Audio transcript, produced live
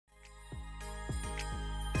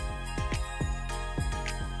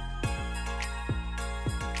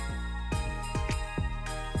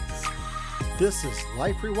This is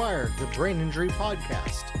Life Rewired, the brain injury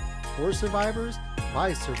podcast for survivors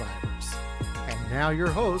by survivors. And now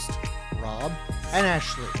your hosts, Rob and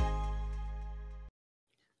Ashley.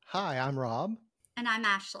 Hi, I'm Rob. And I'm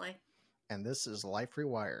Ashley. And this is Life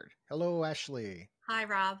Rewired. Hello, Ashley. Hi,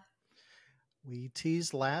 Rob. We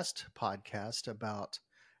teased last podcast about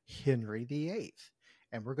Henry VIII,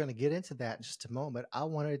 and we're going to get into that in just a moment. I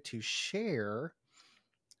wanted to share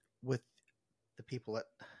with the people at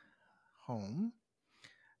home,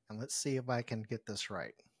 and let's see if I can get this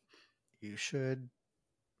right. You should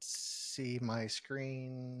see my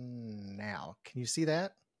screen now. Can you see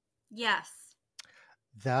that? Yes.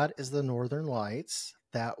 That is the Northern Lights.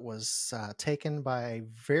 That was taken by a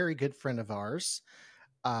very good friend of ours,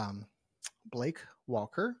 Blake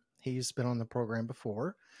Walker. He's been on the program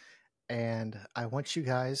before. And I want you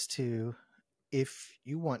guys to, if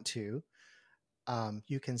you want to,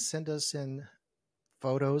 you can send us in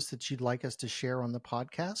photos that you'd like us to share on the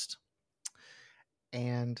podcast.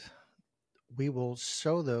 And we will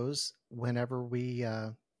show those whenever we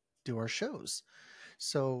do our shows.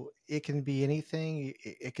 So it can be anything.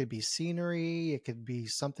 It could be scenery. It could be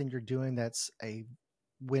something you're doing that's a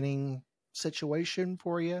winning situation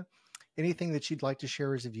for you. Anything that you'd like to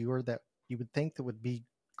share as a viewer that you would think that would be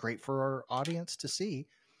great for our audience to see,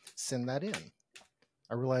 send that in.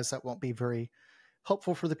 I realize that won't be very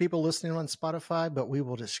helpful for the people listening on Spotify, but we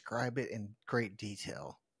will describe it in great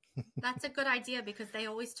detail. That's a good idea because they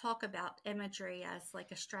always talk about imagery as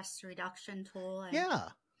like a stress reduction tool. And yeah.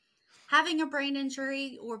 Having a brain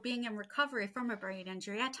injury or being in recovery from a brain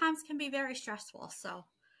injury at times can be very stressful. So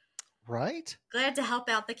right. Glad to help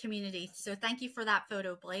out the community. So thank you for that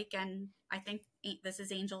photo, Blake. And I think this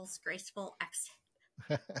is Angel's graceful exit.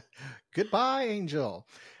 Goodbye, Angel.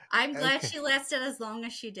 I'm glad she lasted as long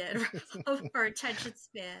as she did of her attention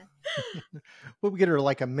span. We'll get her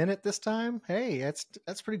like a minute this time. Hey,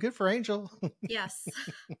 that's pretty good for Angel. Yes.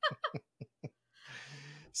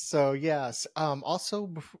 So yes.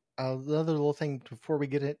 Also, another little thing before we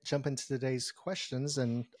jump into today's questions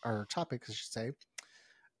and our topics, I should say.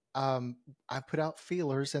 I put out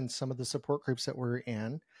feelers in some of the support groups that we're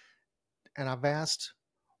in, and I've asked,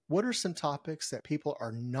 what are some topics that people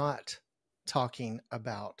are not talking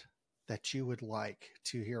about that you would like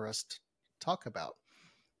to hear us talk about?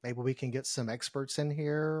 Maybe we can get some experts in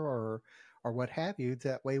here or what have you.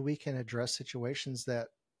 That way we can address situations that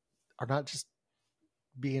are not just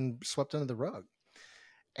being swept under the rug.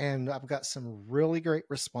 And I've got some really great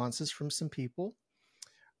responses from some people.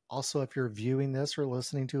 Also, if you're viewing this or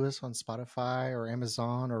listening to us on Spotify or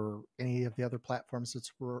Amazon or any of the other platforms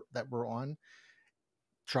that we're on,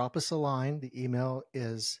 drop us a line. The email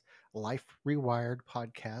is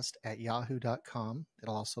liferewiredpodcast@yahoo.com.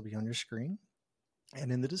 It'll also be on your screen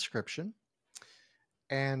and in the description.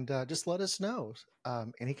 And just let us know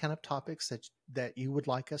any kind of topics that you would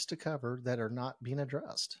like us to cover that are not being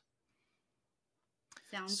addressed.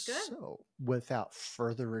 Sounds good. So without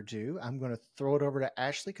further ado, I'm going to throw it over to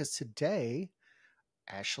Ashley because today,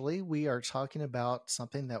 Ashley, we are talking about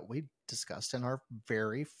something that we discussed in our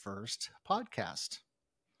very first podcast.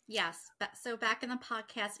 Yes. So back in the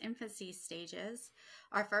podcast infancy stages,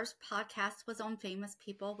 our first podcast was on famous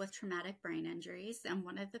people with traumatic brain injuries. And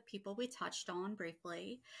one of the people we touched on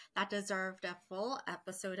briefly that deserved a full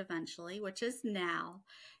episode eventually, which is now,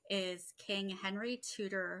 is King Henry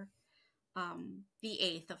VIII,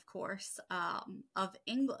 VIII, of course, of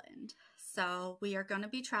England. So we are going to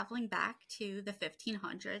be traveling back to the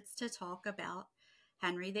 1500s to talk about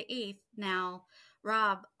Henry VIII. Now,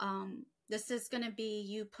 Rob, this is going to be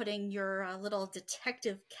you putting your little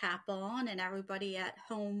detective cap on, and everybody at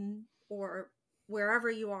home or wherever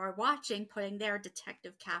you are watching putting their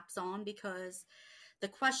detective caps on, because the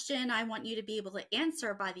question I want you to be able to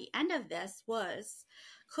answer by the end of this was,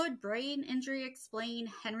 could brain injury explain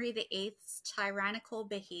Henry VIII's tyrannical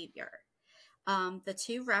behavior? The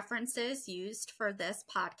two references used for this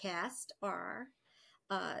podcast are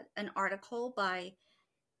an article by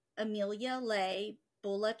Amelia Leigh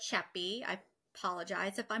Bulachepi, I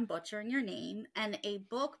apologize if I'm butchering your name, and a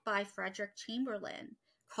book by Frederick Chamberlain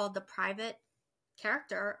called The Private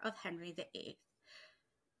Character of Henry VIII.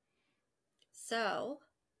 So,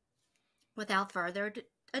 without further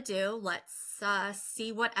ado, let's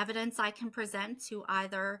see what evidence I can present to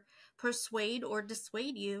either persuade or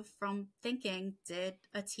dissuade you from thinking, did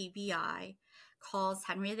a TBI cause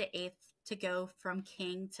Henry VIII to go from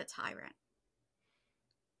king to tyrant?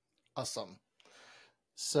 Awesome.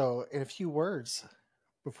 So, in a few words,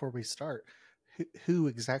 before we start, who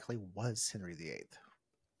exactly was Henry VIII?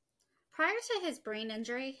 Prior to his brain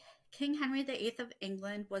injury, King Henry VIII of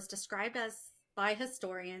England was described as by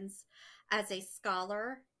historians as a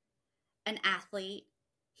scholar, an athlete.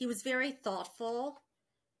 He was very thoughtful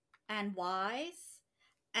and wise,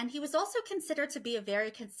 and he was also considered to be a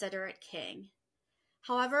very considerate king.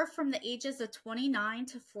 However, from the ages of 29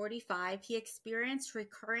 to 45, he experienced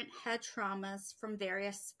recurrent head traumas from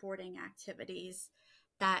various sporting activities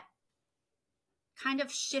that kind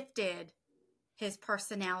of shifted his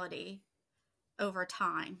personality over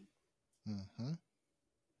time. Mm-hmm.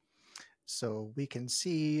 So we can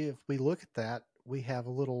see, if we look at that, we have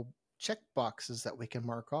little check boxes that we can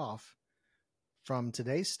mark off from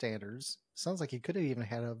today's standards. Sounds like he could have even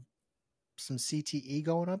had some CTE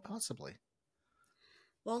going on, possibly.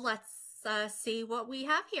 Well, let's see what we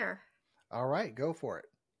have here. All right, go for it.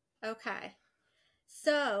 Okay.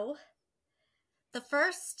 So, the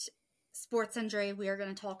first sports injury we are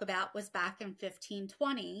going to talk about was back in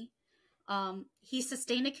 1520. He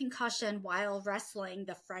sustained a concussion while wrestling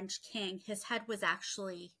the French king. His head was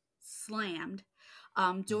actually slammed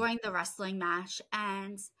during the wrestling match.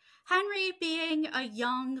 And Henry, being a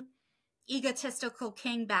young, egotistical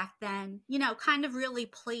king back then, kind of really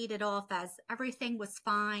played it off as everything was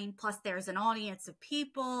fine. Plus, there's an audience of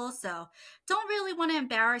people, so don't really want to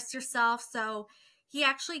embarrass yourself. So he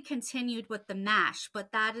actually continued with the match,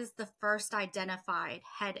 but that is the first identified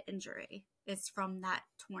head injury. Is from that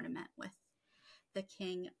tournament with the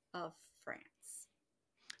King of France.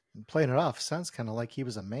 Playing it off sounds kind of like he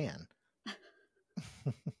was a man.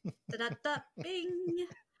 Da-da-da, bing.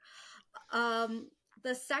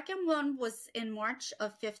 The second one was in March of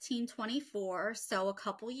 1524, so a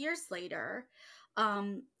couple years later.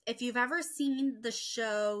 If you've ever seen the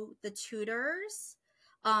show The Tudors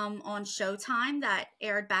on Showtime that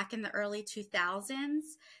aired back in the early 2000s,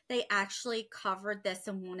 they actually covered this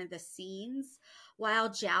in one of the scenes.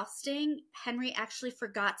 While jousting, Henry actually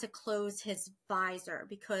forgot to close his visor,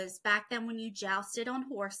 because back then when you jousted on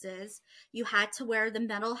horses, you had to wear the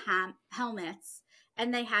metal helmets,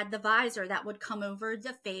 and they had the visor that would come over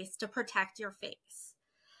the face to protect your face.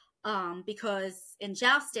 Because in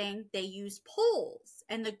jousting, they use poles,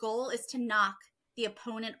 and the goal is to knock the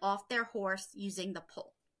opponent off their horse using the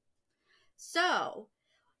pole. So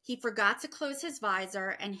he forgot to close his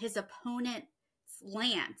visor, and his opponent's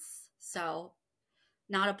lance, so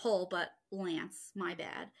not a pole, but lance, my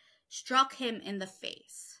bad, struck him in the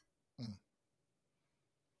face. Mm.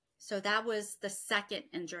 So that was the second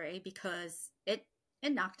injury, because it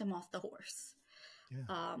knocked him off the horse.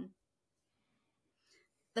 Yeah.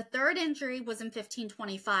 The third injury was in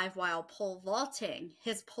 1525 while pole vaulting.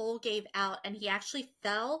 His pole gave out, and he actually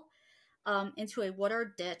fell into a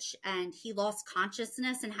water ditch, and he lost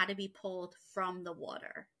consciousness and had to be pulled from the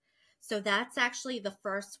water. So that's actually the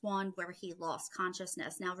first one where he lost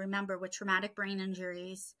consciousness. Now, remember, with traumatic brain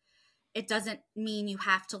injuries, it doesn't mean you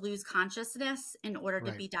have to lose consciousness in order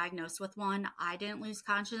to be diagnosed with one. I didn't lose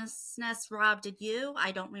consciousness. Rob, did you?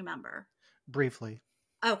 I don't remember. Briefly.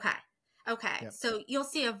 Okay. Yep. So you'll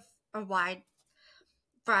see a wide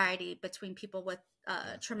variety between people with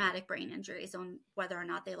traumatic brain injuries on whether or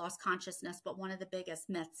not they lost consciousness. But one of the biggest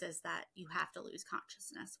myths is that you have to lose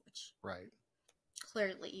consciousness, which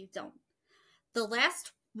clearly you don't. The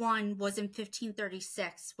last one was in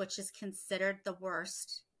 1536, which is considered the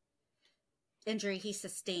worst injury he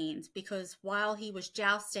sustained, because while he was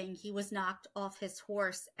jousting, he was knocked off his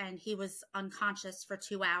horse and he was unconscious for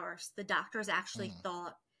 2 hours. The doctors actually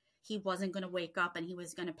thought he wasn't going to wake up and he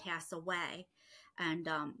was going to pass away. And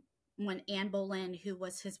when Anne Boleyn, who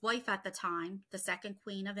was his wife at the time, the second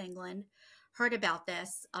Queen of England, heard about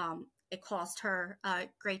this, it caused her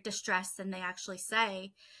great distress. And they actually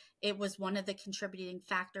say it was one of the contributing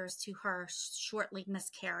factors to her shortly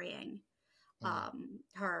miscarrying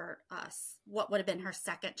her what would have been her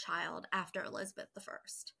second child after Elizabeth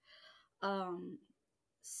I.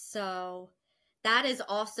 So that is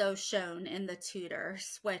also shown in the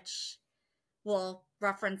Tudors, which we'll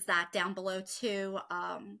reference that down below too.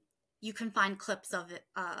 You can find clips of it,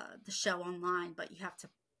 the show online, but you have to,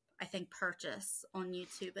 I think, purchase on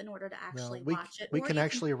YouTube in order to actually watch it. We can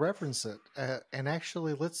actually reference it, and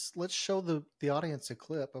actually let's show the audience a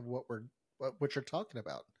clip of what you're talking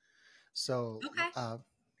about. So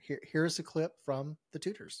here's a clip from the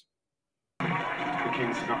Tudors. The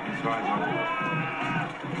king struck his visor.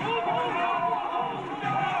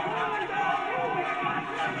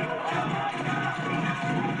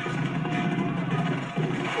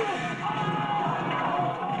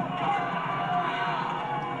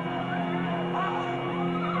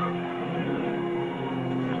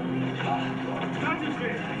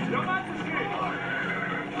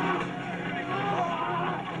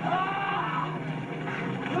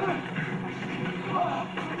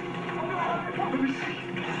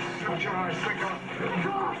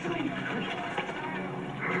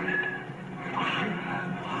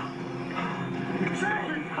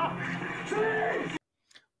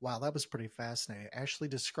 Wow, that was pretty fascinating. Actually,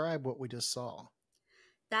 describe what we just saw.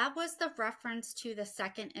 That was the reference to the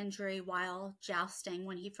second injury while jousting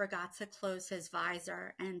when he forgot to close his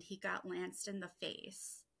visor and he got lanced in the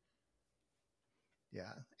face.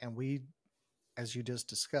 Yeah, and we, as you just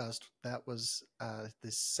discussed, that was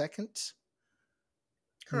the second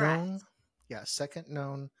Correct. second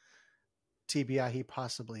known TBI he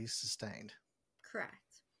possibly sustained. Correct.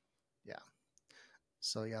 Yeah.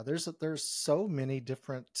 So yeah, there's so many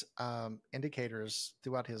different indicators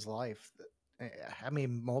throughout his life. I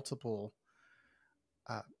mean, multiple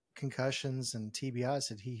concussions and TBIs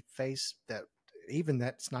that he faced that even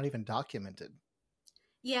that's not even documented.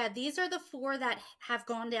 Yeah, these are the four that have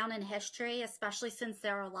gone down in history, especially since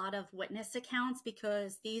there are a lot of witness accounts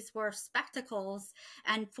because these were spectacles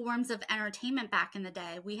and forms of entertainment back in the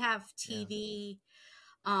day. We have TV,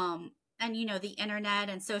 and the internet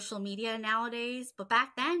and social media nowadays, but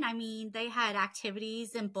back then, I mean, they had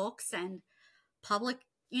activities and books and public,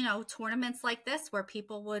 tournaments like this where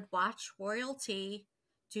people would watch royalty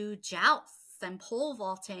do jousts and pole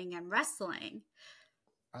vaulting and wrestling.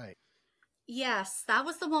 Right. Yes, that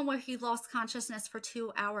was the one where he lost consciousness for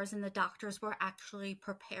 2 hours, and the doctors were actually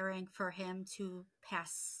preparing for him to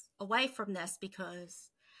pass away from this because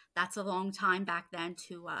that's a long time back then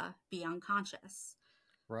to be unconscious.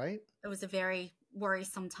 Right. It was a very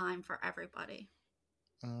worrisome time for everybody.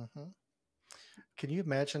 Mm-hmm. Can you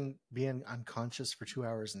imagine being unconscious for 2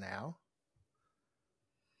 hours now?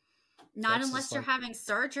 Not That's unless you're having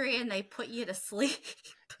surgery and they put you to sleep.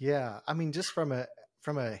 Yeah, I mean, just from a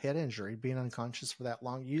head injury, being unconscious for that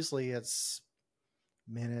long, usually it's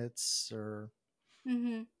minutes or,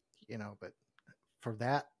 but for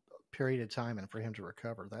that period of time and for him to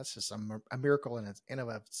recover, that's just a miracle in and of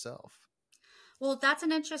itself. Well, that's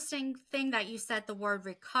an interesting thing that you said the word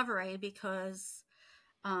recovery because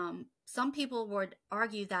some people would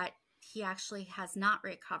argue that he actually has not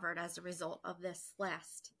recovered as a result of this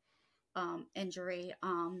last injury.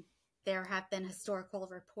 There have been historical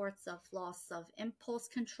reports of loss of impulse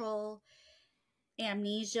control,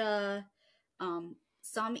 amnesia.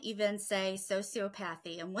 Some even say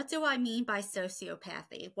sociopathy. And what do I mean by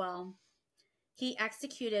sociopathy? Well, he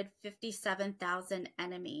executed 57,000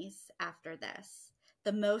 enemies after this,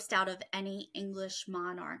 the most out of any English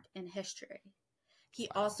monarch in history. He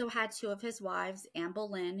also had two of his wives, Anne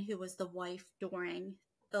Boleyn, who was the wife during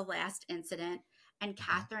the last incident, and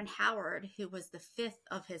Catherine Howard, who was the fifth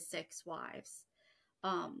of his six wives,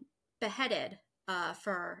 beheaded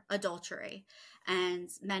for adultery. And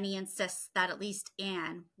many insist that at least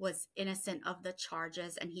Anne was innocent of the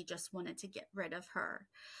charges and he just wanted to get rid of her.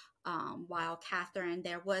 While Catherine,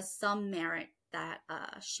 there was some merit that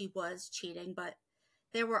she was cheating, but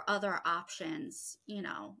there were other options,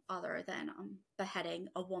 other than beheading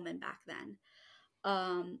a woman back then.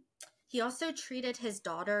 He also treated his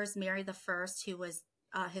daughters, Mary the First, who was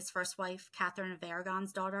his first wife, Catherine of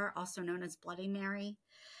Aragon's daughter, also known as Bloody Mary,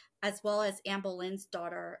 as well as Anne Boleyn's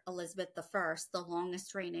daughter, Elizabeth I, the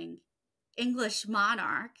longest reigning English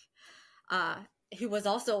monarch, who was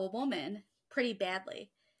also a woman, pretty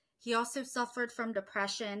badly. He also suffered from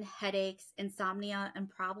depression, headaches, insomnia, and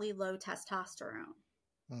probably low testosterone.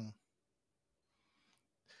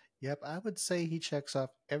 Yep, I would say he checks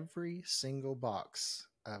off every single box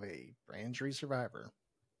of a brain injury survivor.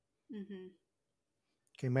 Mm-hmm.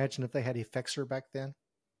 Can you imagine if they had Effexor back then?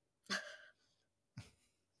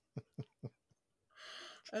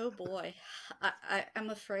 Oh boy, I'm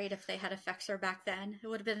afraid if they had Effexor back then, it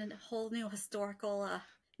would have been a whole new historical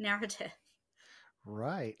narrative.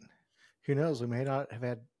 Right. Who knows? We may not have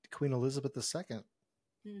had Queen Elizabeth II.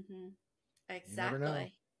 Mm-hmm. Exactly. You never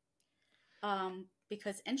know.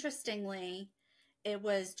 Because interestingly, it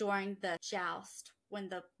was during the joust with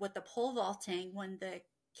the pole vaulting when the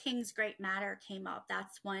King's Great Matter came up.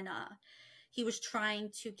 That's when he was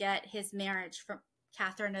trying to get his marriage from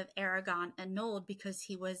Catherine of Aragon annulled because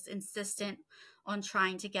he was insistent on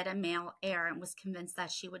trying to get a male heir and was convinced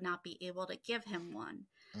that she would not be able to give him one.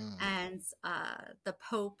 And the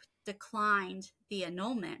Pope declined the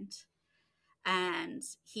annulment, and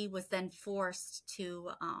he was then forced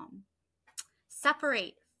to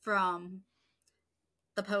separate from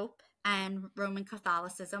the Pope and Roman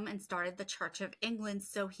Catholicism and started the Church of England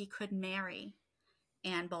so he could marry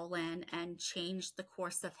Anne Boleyn and change the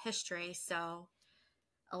course of history. So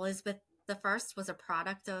Elizabeth I was a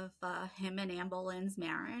product of him and Anne Boleyn's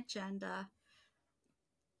marriage, and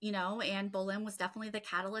Anne Boleyn was definitely the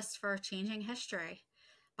catalyst for changing history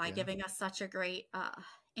by giving us such a great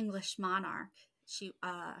English monarch.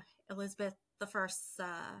 Elizabeth I's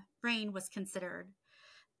reign was considered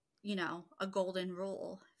a golden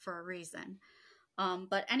rule for a reason.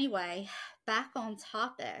 But anyway, back on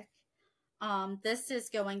topic. This is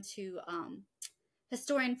going to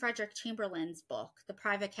historian Frederick Chamberlain's book, The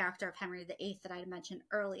Private Character of Henry VIII, that I mentioned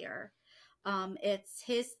earlier. It's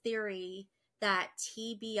his theory that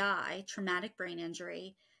TBI, traumatic brain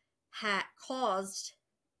injury, had caused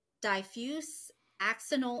diffuse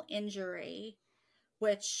axonal injury,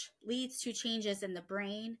 which leads to changes in the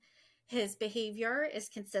brain. His behavior is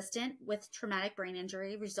consistent with traumatic brain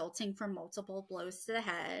injury resulting from multiple blows to the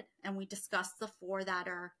head. And we discussed the 4 that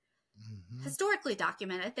are historically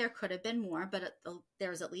documented. There could have been more, but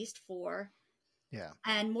there's at least 4. Yeah.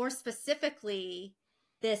 And more specifically,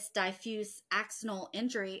 this diffuse axonal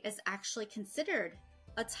injury is actually considered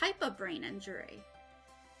a type of brain injury.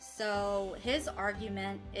 So his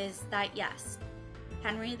argument is that yes,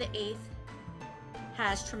 Henry VIII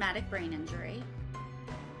has traumatic brain injury.